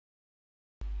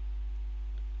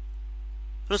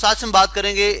तो साथ में बात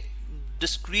करेंगे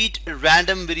डिस्क्रीट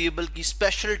रैंडम वेरिएबल की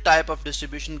स्पेशल टाइप ऑफ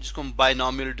डिस्ट्रीब्यूशन जिसको हम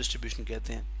बाइनोमियल डिस्ट्रीब्यूशन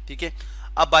कहते हैं। ठीक है,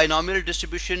 अब बाइनोमियल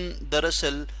डिस्ट्रीब्यूशन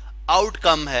दरअसल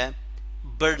आउटकम है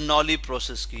बर्नौली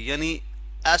प्रोसेस की, यानी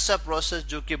ऐसा प्रोसेस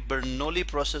जो कि बर्नौली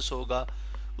प्रोसेस होगा,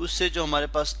 उससे जो हमारे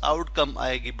पास आउटकम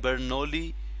आएगी बर्नौली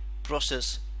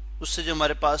प्रोसेस, उससे जो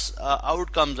हमारे पास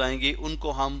आउटकम्स आएंगे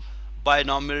उनको हम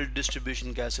बाइनोमियल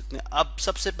डिस्ट्रीब्यूशन कह सकते हैं। अब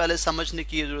सबसे पहले समझने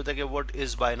की जरूरत है कि what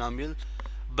is binomial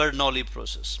Bernoulli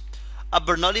process. अब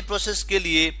बर्नौली प्रोसेस के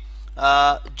लिए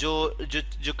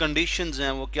जो कंडीशंस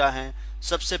हैं वो क्या हैं।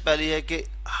 सबसे पहली है कि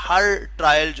हर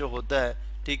ट्रायल जो होता है,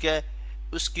 ठीक है,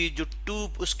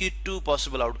 उसकी टू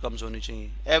पॉसिबल आउटकम्स होनी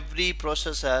चाहिए।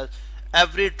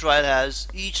 Every trial has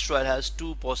each trial has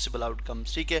to possible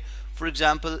outcomes. ठीक है, for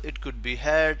example it could be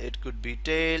head, it could be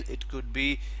tell, it could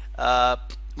be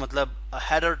मतलब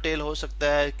हेड और टेल हो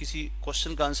सकता है, किसी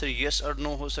क्वेश्चन का आंसर यस और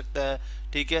नो हो सकता है।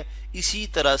 ठीक है, इसी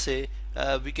तरह से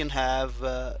वी कैन हैव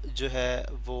जो है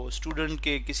वो स्टूडेंट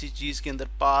के किसी चीज़ के अंदर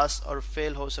पास और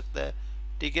फेल हो सकता है।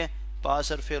 ठीक है,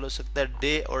 पास और फेल हो सकता है,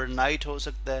 डे और नाइट हो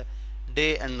सकता है,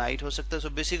 डे एंड नाइट हो सकता है। So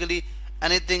basically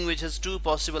anything which has to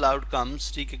possible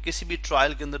outcomes. ठीक है, किसी भी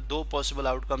ट्रायल के अंदर दो पॉसिबल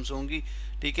आउटकम्स होंगी।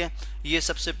 ठीक है, ये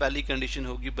सबसे पहली कंडीशन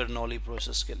होगी बर्नौली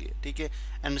प्रोसेस के लिए। ठीक है,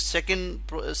 and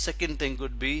second thing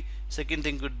could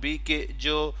be कि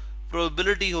जो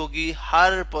प्रोबेबिलिटी होगी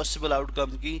हर पॉसिबल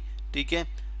आउटकम की, ठीक है,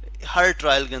 हर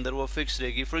ट्रायल के अंदर वो फिक्स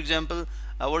रहेगी। For example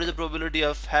what is the probability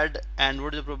of head and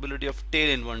what is the probability of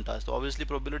tail in one task? So obviously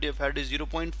probability of head is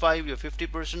 0.5 या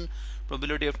 50%,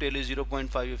 probability of tail is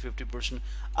 0.5 या 50%।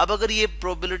 अब अगर ये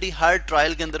probability हर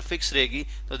trial के अंदर fix रहेगी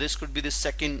तो this could be the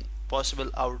second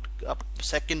possible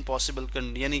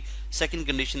यानी second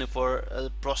condition for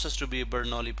process to be a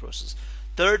Bernoulli process।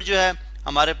 Third जो है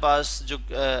हमारे पास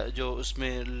जो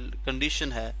उसमें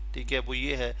कंडीशन है, ठीक है, वो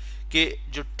ये है कि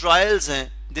जो ट्रायल्स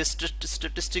हैं दे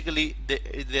statistically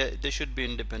they should be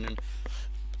independent.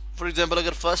 For example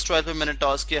अगर फर्स्ट ट्रायल पे मैंने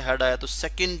टॉस किया, हेड आया, तो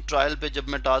सेकंड ट्रायल पे जब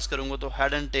मैं टॉस करूंगा तो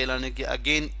हेड एंड टेल आने के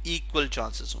अगेन इक्वल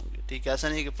चांसेस होंगे। ठीक है, ऐसा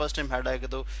नहीं कि फर्स्ट टाइम हेड आएगा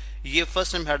तो ये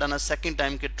फर्स्ट टाइम हेड आना सेकंड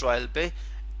टाइम के ट्रायल पे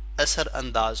असर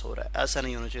अंदाज हो रहा है, ऐसा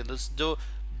नहीं होना चाहिए। तो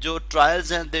जो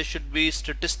ट्रायल्स हैं they should be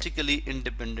statistically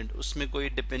independent, उसमें कोई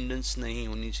डिपेंडेंस नहीं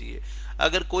होनी चाहिए।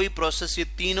 अगर कोई प्रोसेस ये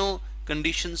तीनों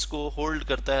कंडीशंस को होल्ड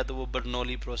करता है तो वो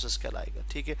बर्नौली प्रोसेस कहलाएगा।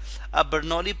 ठीक है, अब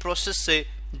बर्नौली प्रोसेस से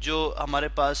जो हमारे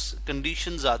पास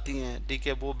कंडीशंस आती हैं, ठीक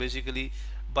है, वो बेसिकली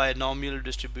बाइनोमियल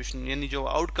डिस्ट्रीब्यूशन, यानी जो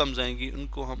आउटकम्स आएंगी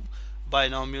उनको हम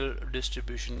बाइनोमियल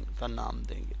डिस्ट्रीब्यूशन का नाम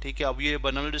देंगे। ठीक है, अब ये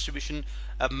बाइनोमियल डिस्ट्रीब्यूशन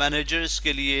मैनेजर्स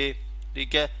के लिए,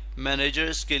 ठीक है,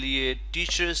 मैनेजर्स के लिए,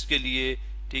 टीचर्स के लिए,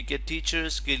 ठीक है,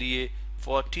 टीचर्स के लिए,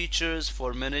 for teachers,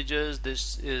 for managers, this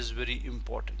is very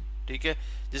important. ठीक है,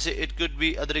 जैसे it could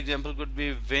be, other example could be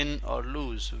win और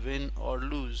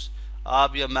लूज,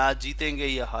 आप या मैच जीतेंगे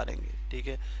या हारेंगे। ठीक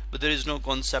है, but there is no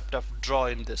concept of draw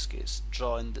in this case,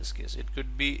 it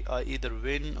could be either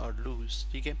win और लूज।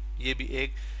 ठीक है, ये भी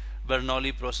एक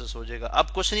बर्नौली प्रोसेस हो जाएगा।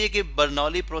 अब क्वेश्चन ये कि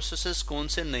बर्नौली प्रोसेसेस कौन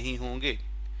से नहीं होंगे।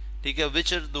 ठीक है,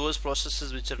 which are those processes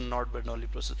which are not Bernoulli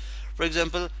process? For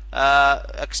example,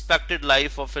 expected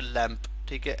life of a lamp,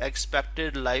 ठीक है,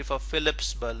 expected life of Philips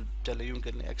bulb, चलो यूं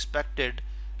कर लें, expected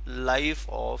life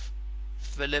of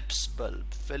Philips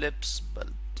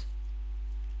bulb।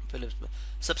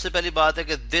 सबसे पहली बात है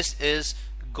कि this is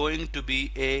going to be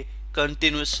a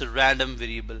continuous random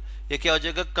variable। ये क्या हो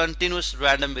जाएगा, continuous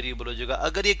random variable हो जाएगा।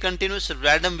 अगर ये continuous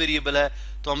random variable है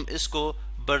तो हम इसको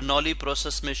बर्नौली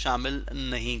प्रोसेस में शामिल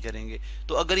नहीं करेंगे।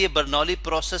 तो अगर ये बर्नौली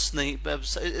प्रोसेस नहीं,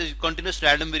 कंटिन्यूस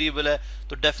रैंडम वेरिएबल है,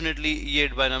 तो डेफिनेटली ये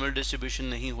बाइनोमियल डिस्ट्रीब्यूशन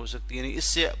नहीं हो सकती, यानी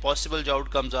इससे पॉसिबल जो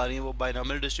आउटकम्स आ रही हैं वो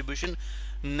बाइनोमियल डिस्ट्रीब्यूशन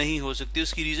नहीं हो सकती।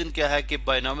 उसकी रीजन क्या है कि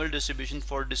binomial distribution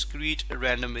for discrete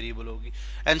random variable होगी,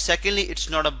 and secondly it's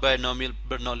not a binomial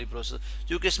Bernoulli process,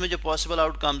 क्योंकि इसमें जो पॉसिबल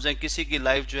आउटकम्स हैं, किसी की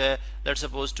लाइफ जो है लेट्स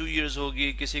सपोज 2 years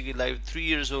होगी, किसी की लाइफ 3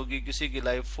 years होगी, किसी की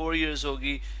लाइफ 4 years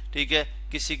होगी, ठीक है,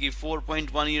 किसी की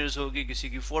 4.1 years होगी, किसी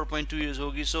की 4.2 years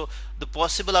होगी। सो द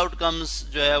पॉसिबल आउटकम्स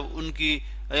जो है उनकी,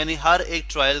 यानी हर एक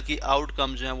ट्रायल की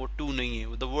आउटकम जो है वो 2 नहीं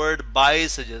है। द वर्ड बाय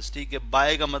सजेस्ट, ठीक है,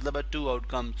 बाय का मतलब है 2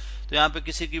 आउटकम्स, तो यहाँ पे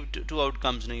किसी की 2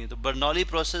 आउटकम्स नहीं है। तो बर्नौली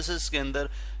प्रोसेसेस के अंदर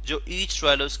जो ईच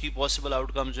ट्रायल है उसकी पॉसिबल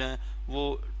आउटकम जो है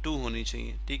वो 2 होनी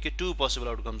चाहिए। ठीक है, 2 पॉसिबल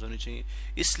आउटकम्स होनी चाहिए।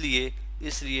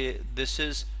 इसलिए this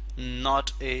is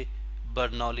not a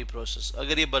Bernoulli process.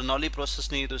 अगर ये बर्नौली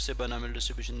प्रोसेस नहीं है तो इससे बाइनोमियल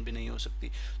डिस्ट्रीब्यूशन भी नहीं हो सकती।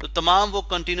 तो तमाम वो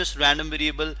continuous random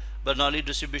variable binomial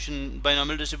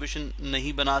distribution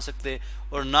नहीं बना सकते,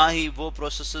 और ना ही वो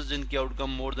प्रोसेसेस जिनकी आउटकम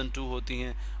मोर देन 2 होती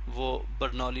हैं वो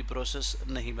बर्नौली प्रोसेस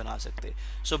नहीं बना सकते।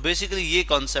 सो बेसिकली ये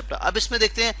कॉन्सेप्ट है। अब इसमें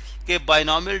देखते हैं कि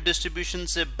बाइनोमियल डिस्ट्रीब्यूशन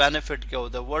से बेनिफिट क्या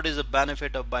होता है। What is the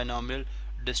benefit of binomial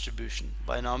distribution,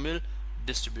 binomial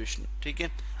distribution. ठीक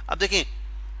है, अब देखें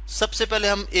सबसे पहले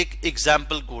हम एक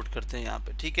एग्जाम्पल कोड करते हैं यहाँ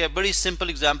पे। ठीक है, बड़ी सिंपल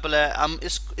एग्जाम्पल है। हम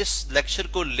इस लेक्चर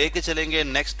को लेके चलेंगे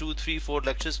नेक्स्ट 2, 3, 4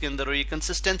 लेक्चर्स के अंदर और ये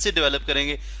कंसिस्टेंसी डेवलप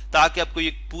करेंगे ताकि आपको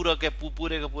ये पूरे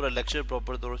का पूरा लेक्चर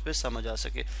प्रॉपर तौर पे समझ आ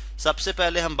सके। सबसे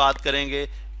पहले हम बात करेंगे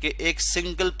कि एक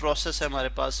सिंगल प्रोसेस है हमारे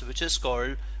पास which is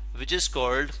called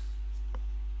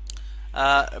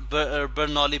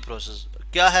Bernoulli process.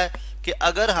 क्या है कि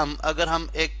अगर हम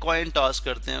एक कॉइन टॉस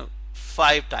करते हैं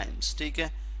 5 टाइम्स, ठीक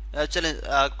है,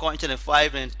 चलें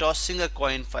 5 नहीं, टॉसिंग अ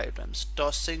कॉइन 5 टाइम्स,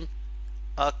 टॉसिंग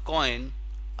अ कॉइन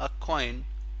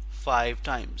 5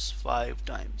 टाइम्स,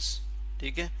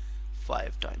 ठीक है,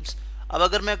 5 टाइम्स। अब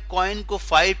अगर मैं कॉइन को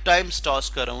 5 टाइम्स टॉस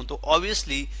कर रहा हूं तो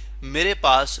ऑब्वियसली मेरे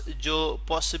पास जो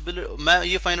पॉसिबिलिटी, मैं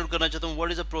ये फाइंड आउट करना चाहता हूं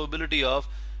what is the probability of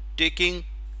taking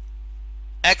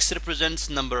x represents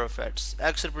number of heads,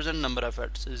 x represent number of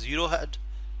heads, 0 head,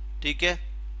 ठीक है।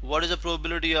 what is the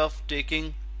probability of taking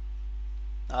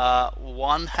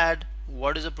 1 head,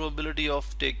 what is the probability of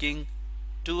taking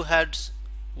 2 heads,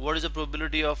 what is the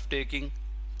probability of taking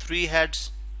 3 heads,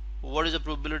 what is the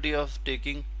probability of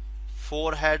taking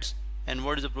 4 heads, and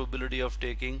what is the probability of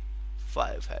taking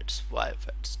 5 heads,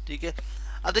 ठीक है।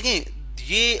 अब देखें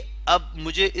ये अब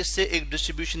मुझे इससे एक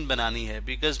distribution बनानी है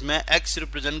बिकॉज मैं x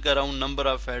रिप्रेजेंट कर रहा हूं number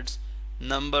of heads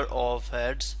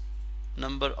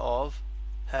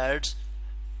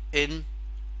in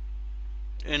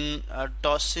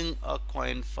tossing a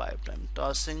coin 5 time,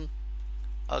 tossing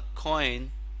a coin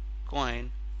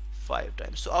 5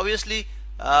 times. तो ऑब्वियसली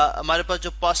हमारे पास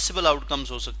जो पॉसिबल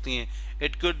आउटकम्स हो सकती हैं,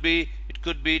 it could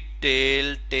be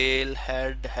tail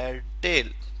head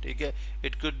tail, ठीक है,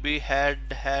 it could be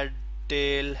head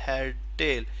tail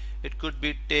tail, it could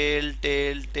be tail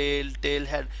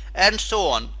head and so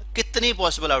on। कितनी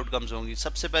possible outcomes होंगी?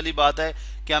 सबसे पहली बात है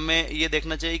कि हमें ये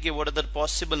देखना चाहिए कि what are the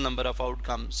possible number of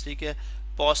outcomes, ठीक है,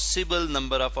 पॉसिबल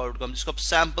नंबर ऑफ आउटकम्स जिसको आप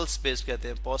सैंपल स्पेस कहते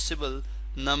हैं, पॉसिबल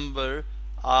नंबर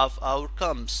ऑफ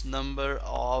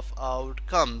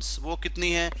आउटकम्स वो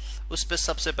कितनी है उस पर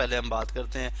सबसे पहले हम बात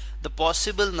करते हैं। The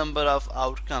possible number of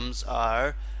outcomes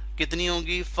are कितनी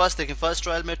होंगी? देखें फर्स्ट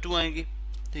ट्रायल में 2 आएंगी,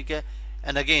 ठीक है,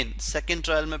 एंड अगेन सेकेंड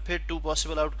ट्रायल में फिर 2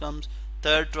 पॉसिबल आउटकम्स,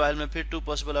 थर्ड ट्रायल में फिर 2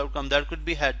 possible outcome, that could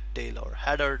be head tail और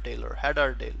हेड और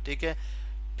टेल, ठीक है,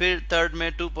 फिर थर्ड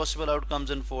में 2 पॉसिबल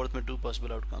आउटकम्स एंड फोर्थ में 2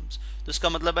 पॉसिबल आउटकम्स। तो इसका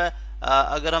मतलब है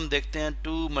अगर हम देखते हैं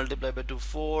 2 मल्टीप्लाई बाय 2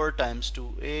 4 टाइम्स 2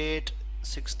 8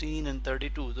 16 एंड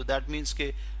 32, तो दैट मीन्स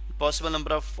के पॉसिबल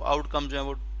नंबर ऑफ आउटकम्स जो है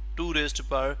वो 2 रेज्ड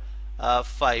पर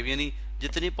 5, यानी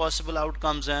जितनी पॉसिबल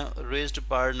आउटकम्स हैं रेज्ड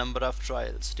पर नंबर ऑफ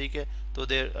ट्रायल्स, ठीक है, तो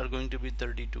there are going to be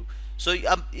 32। सो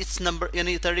अब इस नंबर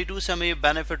यानी 32 से हमें ये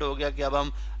बेनिफिट हो गया कि अब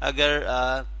हम अगर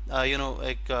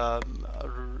एक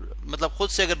मतलब खुद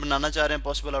से अगर बनाना चाह रहे हैं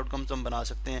पॉसिबल आउटकम्स तो हम बना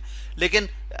सकते हैं, लेकिन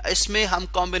इसमें हम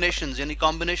कॉम्बिनेशंस यानी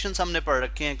कॉम्बिनेशंस हमने पढ़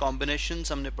रखे हैं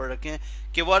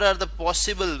कि what are the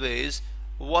possible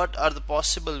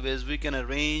ways we can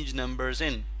arrange numbers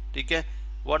in, ठीक है,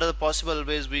 what are the possible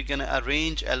ways we can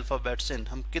arrange alphabets in,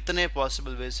 हम कितने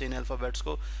possible ways से इन alphabets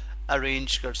को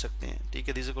arrange कर सकते हैं, ठीक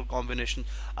है, these are called combination।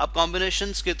 अब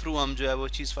combinations के थ्रू हम जो है वो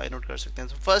चीज़ फाइंड आउट कर सकते हैं।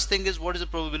 So first thing is what is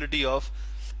the probability of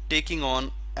taking on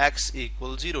x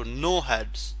equal 0, no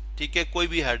heads, ठीक है, कोई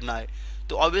भी head ना आए।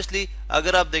 तो obviously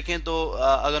अगर आप देखें तो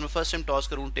अगर मैं फर्स्ट टाइम टॉस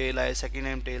करूँ टेल आए, second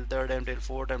time tell, third time tell,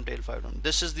 fourth time tell, 5 time,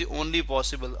 this is the only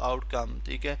possible outcome,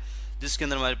 ठीक है, जिसके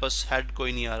अंदर हमारे पास हेड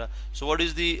कोई नहीं आ रहा। So what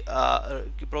is the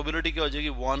probability क्या हो जाएगी?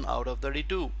 1 out of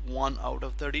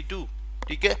 32,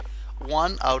 ठीक है,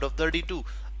 1 out of 32।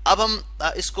 अब हम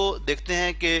इसको देखते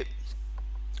हैं कि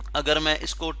अगर मैं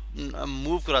इसको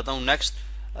मूव कराता हूँ नेक्स्ट,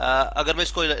 अगर मैं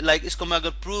इसको इसको मैं अगर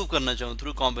प्रूव करना चाहूँ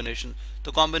थ्रू कॉम्बिनेशन,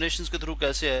 तो कॉम्बिनेशंस के थ्रू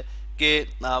कैसे है कि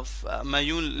मैं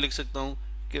यूं लिख सकता हूँ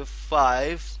कि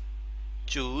 5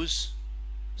 choose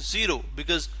 0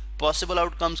 बिकॉज पॉसिबल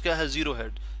आउटकम्स क्या है? 0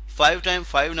 head, 5 time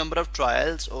 5 number of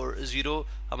trials और 0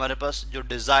 हमारे पास जो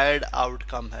डिजायर्ड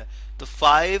आउटकम है। तो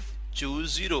 5 choose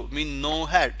 0 mean no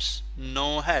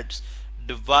heads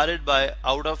divided by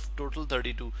out of total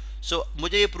 32। सो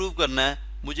मुझे ये प्रूव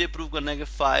करना है कि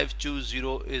 5 choose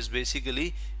 0 is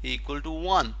basically equal to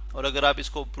 1। और अगर आप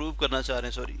इसको प्रूव करना चाह रहे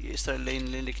हैं, सॉरी इस तरह लेन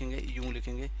लिखेंगे, यूं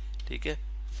लिखेंगे, ठीक है,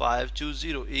 5 choose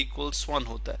 0 इक्वल्स 1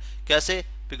 होता है। कैसे?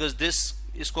 बिकॉज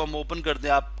इसको हम ओपन करते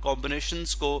हैं, आप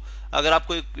कॉम्बिनेशंस को, अगर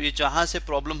आपको ये जहां से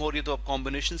प्रॉब्लम हो रही है तो आप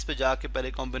कॉम्बिनेशंस पे जाके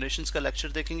पहले कॉम्बिनेशंस का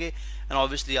लेक्चर देखेंगे एंड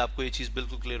ऑब्वियसली आपको ये चीज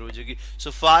बिल्कुल क्लियर हो जाएगी।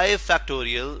 सो 5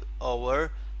 factorial over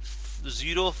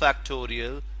 0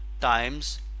 factorial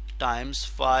times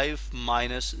 5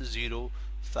 minus 0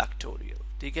 factorial,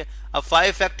 ठीक है। अब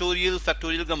 5 फैक्टोरियल,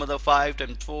 फैक्टोरियल का मतलब 5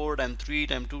 time 4 time 3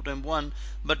 time 2 time 1,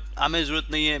 but हमें जरूरत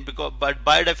नहीं है because but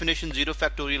by definition 0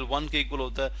 factorial 1 के इक्वल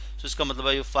होता है। तो इसका मतलब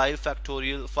है ये 5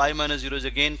 factorial, 5 minus 0 is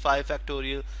again 5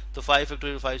 factorial, तो 5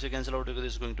 फैक्टोरियल 5 से कैंसिल आउट होगा,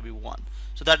 this is going to be 1,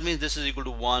 so that means this is equal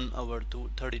to 1 over 2,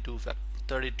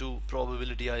 32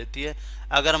 probability आ जाती है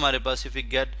अगर हमारे पास if we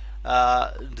get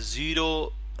 0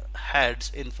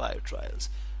 heads in 5 trials.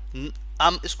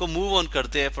 हम इसको मूव ऑन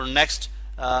करते हैं फॉर नेक्स्ट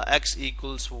x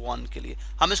इक्वल्स 1 के लिए।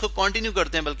 हम इसको कंटिन्यू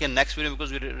करते हैं बल्कि next video,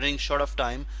 because we are running short of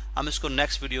time, हम इसको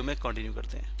नेक्स्ट वीडियो में कंटिन्यू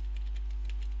करते हैं।